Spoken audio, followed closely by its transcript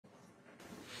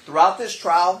Throughout this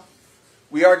trial,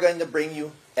 we are going to bring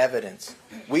you evidence.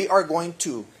 We are going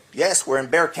to, yes, we're in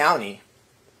Bexar County,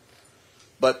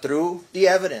 but through the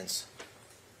evidence,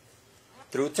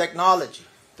 through technology,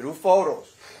 through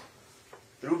photos,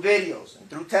 through videos, and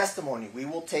through testimony, we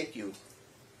will take you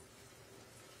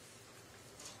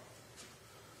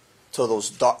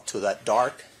to that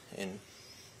dark and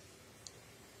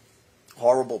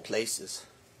horrible places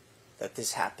that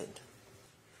this happened.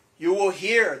 You will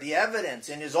hear the evidence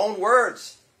in his own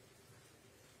words.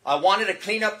 I wanted to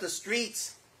clean up the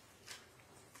streets.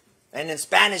 And in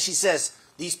Spanish he says,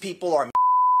 these people are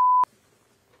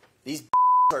these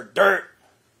are dirt.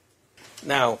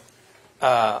 Now,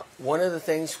 one of the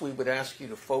things we would ask you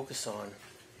to focus on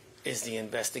is the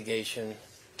investigation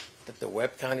that the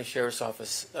Webb County Sheriff's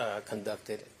Office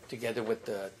conducted together with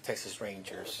the Texas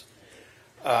Rangers.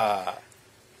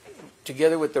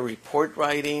 Together with the report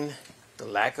writing, the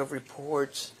lack of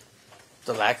reports,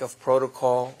 the lack of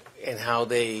protocol, and how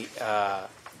they,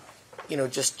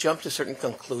 just jump to certain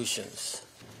conclusions.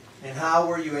 And how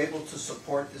were you able to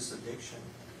support this addiction?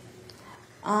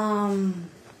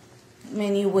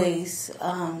 Many ways.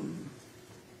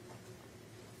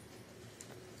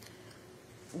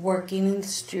 Working in the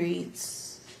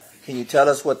streets. Can you tell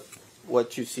us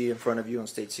what you see in front of you on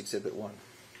State's Exhibit 1?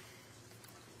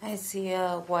 I see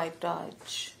a white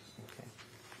Dodge. Okay.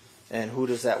 And who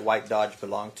does that white Dodge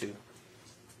belong to?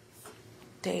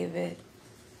 David.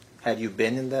 Had you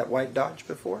been in that white Dodge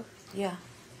before? Yeah.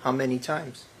 How many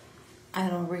times? I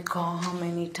don't recall how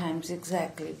many times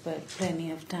exactly, but plenty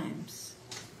of times.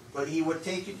 But he would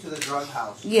take you to the drug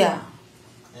house? Yeah.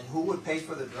 And who would pay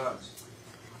for the drugs?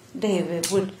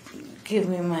 David would give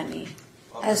me money.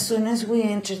 Okay. As soon as we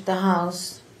entered the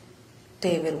house,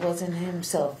 David wasn't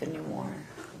himself anymore.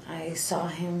 I saw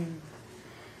him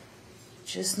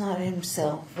just not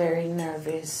himself, very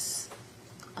nervous.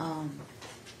 How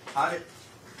did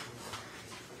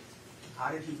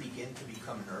he begin to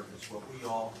become nervous? What were you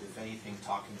all, if anything,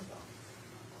 talking about?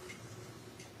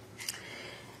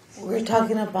 We were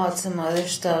talking about some other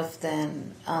stuff,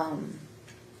 then all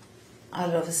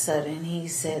of a sudden he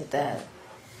said that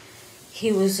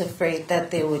he was afraid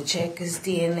that they would check his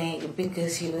DNA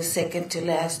because he was second to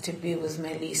last to be with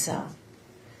Melissa.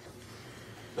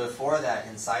 Before that,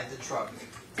 inside the truck,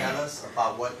 tell us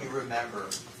about what you remember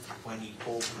when he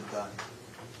pulled the gun.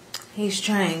 He's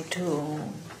trying to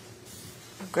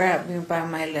grab me by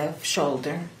my left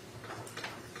shoulder.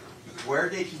 Where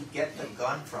did he get the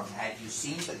gun from? Had you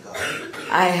seen the gun?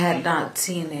 I had not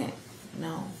seen it,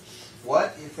 no.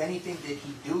 What, if anything, did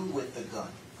he do with the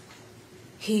gun?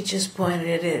 He just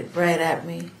pointed it right at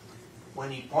me.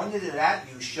 When he pointed it at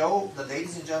you, show the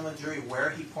ladies and gentlemen of the jury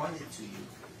where he pointed to you.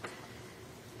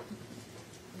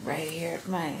 Right here at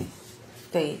my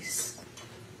face.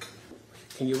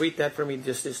 Can you read that for me,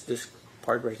 just this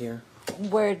part right here?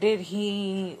 Where did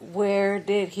he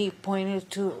point it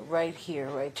to? Right here,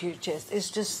 right to your chest. It's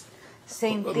just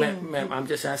same thing. Ma'am, I'm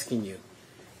just asking you.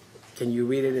 Can you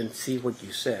read it and see what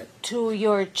you said? To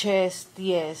your chest,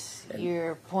 yes. And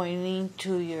you're pointing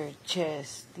to your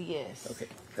chest, yes. Okay,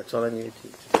 that's all I needed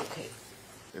to. Okay.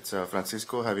 It's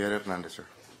Francisco Javier Hernandez, sir.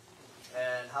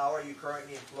 And how are you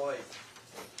currently employed?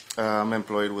 I'm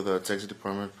employed with the Texas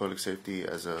Department of Public Safety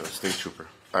as a state trooper.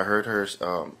 I heard her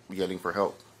yelling for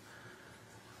help.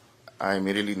 I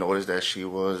immediately noticed that she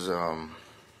was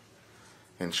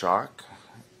in shock.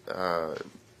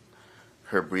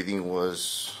 Her breathing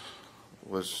was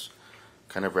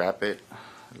kind of rapid,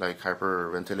 like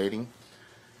hyperventilating.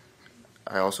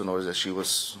 I also noticed that she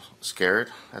was scared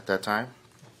at that time.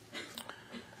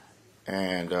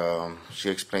 And she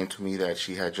explained to me that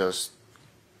she had just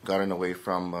gotten away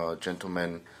from a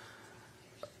gentleman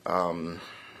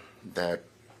that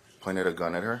pointed a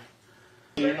gun at her.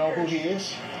 Do you know who he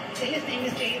is? His name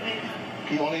is David.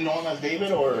 You only know him as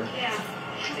David, or? Yeah.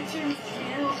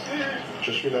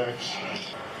 Just relax.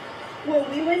 Well,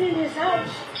 we went in his house.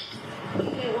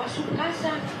 Llegó a su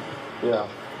casa. Yeah.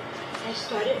 I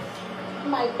started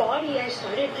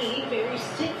feeling very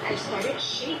sick. I started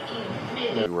shaking.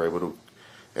 We were able to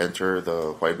enter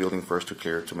the white building first to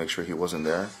clear to make sure he wasn't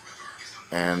there.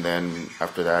 And then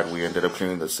after that, we ended up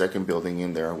clearing the second building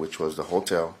in there, which was the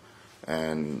hotel.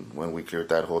 And when we cleared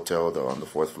that hotel, on the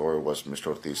fourth floor was Mr.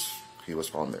 Ortiz. He was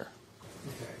found there.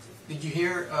 Okay. Did you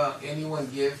hear anyone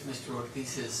give Mr.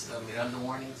 Ortiz his Miranda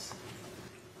warnings?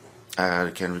 I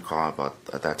can't recall about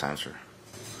at that time, sir.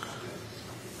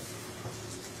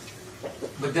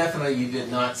 But definitely you did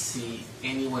not see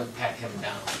anyone pat him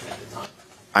down at the time.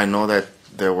 I know that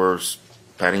there was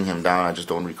patting him down. I just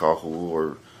don't recall who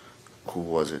or who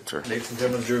was it, sir. Ladies and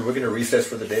gentlemen, jury, we're going to recess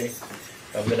for the day.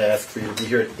 I'm going to ask for you to be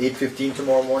here at 8:15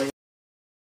 tomorrow morning